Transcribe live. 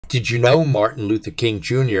Did you know Martin Luther King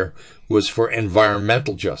Jr. was for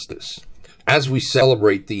environmental justice? As we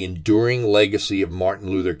celebrate the enduring legacy of Martin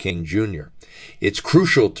Luther King Jr., it's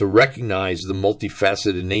crucial to recognize the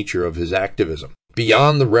multifaceted nature of his activism.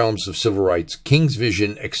 Beyond the realms of civil rights, King's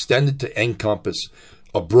vision extended to encompass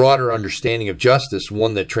a broader understanding of justice,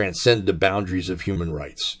 one that transcended the boundaries of human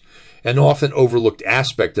rights. An often overlooked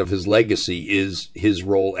aspect of his legacy is his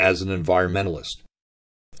role as an environmentalist.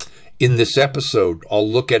 In this episode, I'll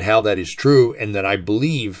look at how that is true and that I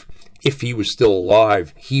believe if he was still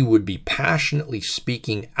alive, he would be passionately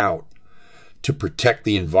speaking out to protect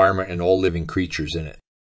the environment and all living creatures in it.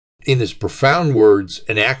 In his profound words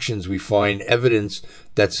and actions, we find evidence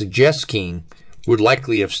that suggests King would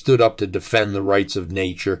likely have stood up to defend the rights of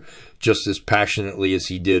nature just as passionately as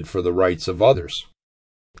he did for the rights of others.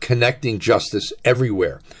 Connecting justice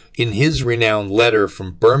everywhere. In his renowned letter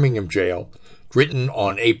from Birmingham jail, written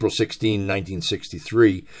on April 16,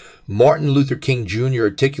 1963, Martin Luther King Jr.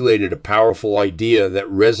 articulated a powerful idea that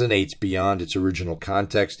resonates beyond its original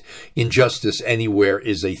context. Injustice anywhere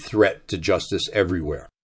is a threat to justice everywhere.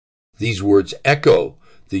 These words echo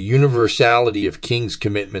the universality of King's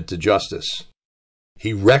commitment to justice.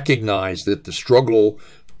 He recognized that the struggle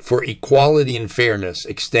for equality and fairness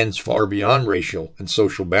extends far beyond racial and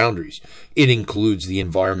social boundaries. It includes the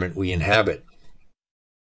environment we inhabit.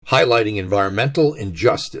 Highlighting environmental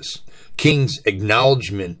injustice, King's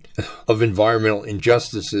acknowledgement of environmental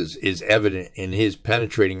injustices is evident in his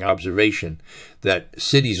penetrating observation that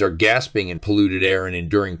cities are gasping in polluted air and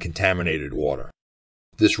enduring contaminated water.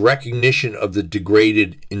 This recognition of the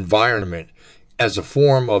degraded environment as a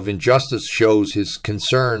form of injustice shows his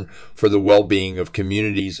concern for the well-being of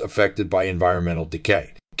communities affected by environmental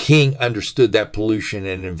decay. King understood that pollution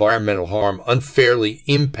and environmental harm unfairly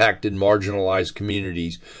impacted marginalized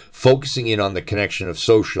communities, focusing in on the connection of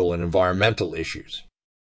social and environmental issues.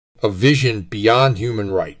 A vision beyond human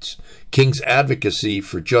rights, King's advocacy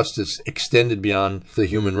for justice extended beyond the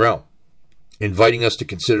human realm, inviting us to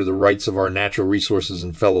consider the rights of our natural resources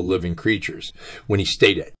and fellow living creatures when he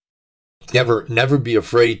stated, Never be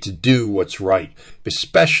afraid to do what's right,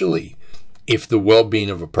 especially if the well-being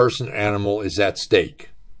of a person or animal is at stake.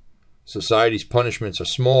 Society's punishments are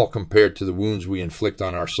small compared to the wounds we inflict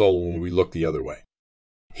on our soul when we look the other way.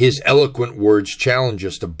 His eloquent words challenge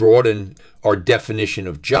us to broaden our definition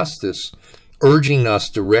of justice, urging us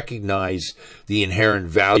to recognize the inherent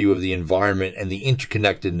value of the environment and the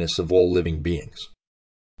interconnectedness of all living beings.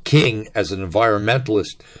 King, as an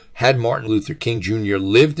environmentalist, had Martin Luther King Jr.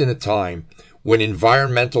 lived in a time when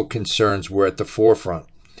environmental concerns were at the forefront,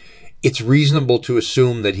 it's reasonable to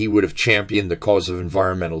assume that he would have championed the cause of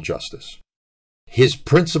environmental justice. His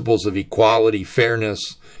principles of equality,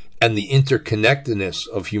 fairness, and the interconnectedness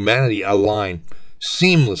of humanity align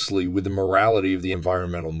seamlessly with the morality of the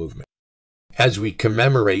environmental movement. As we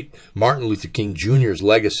commemorate Martin Luther King Jr.'s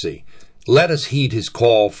legacy, let us heed his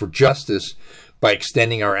call for justice by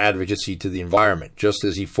extending our advocacy to the environment. Just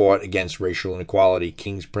as he fought against racial inequality,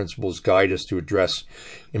 King's principles guide us to address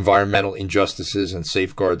environmental injustices and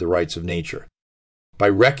safeguard the rights of nature. By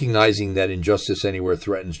recognizing that injustice anywhere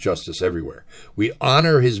threatens justice everywhere, we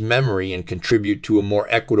honor his memory and contribute to a more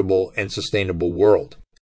equitable and sustainable world.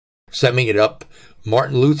 Summing it up,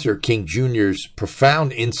 Martin Luther King Jr.'s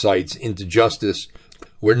profound insights into justice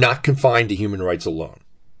were not confined to human rights alone.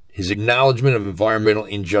 His acknowledgement of environmental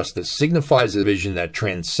injustice signifies a vision that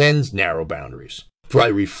transcends narrow boundaries. By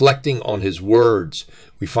reflecting on his words,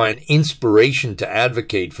 we find inspiration to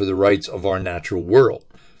advocate for the rights of our natural world.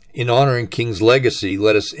 In honoring King's legacy,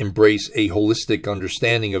 let us embrace a holistic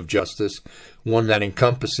understanding of justice, one that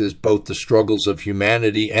encompasses both the struggles of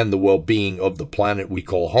humanity and the well-being of the planet we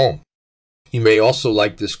call home. You may also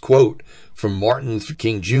like this quote from Martin Luther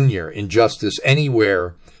King Jr. Injustice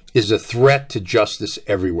anywhere is a threat to justice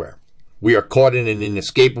everywhere. We are caught in an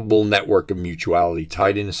inescapable network of mutuality,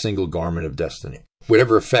 tied in a single garment of destiny.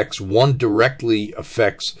 Whatever affects one directly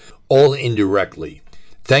affects all indirectly.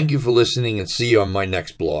 Thank you for listening and see you on my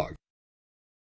next blog.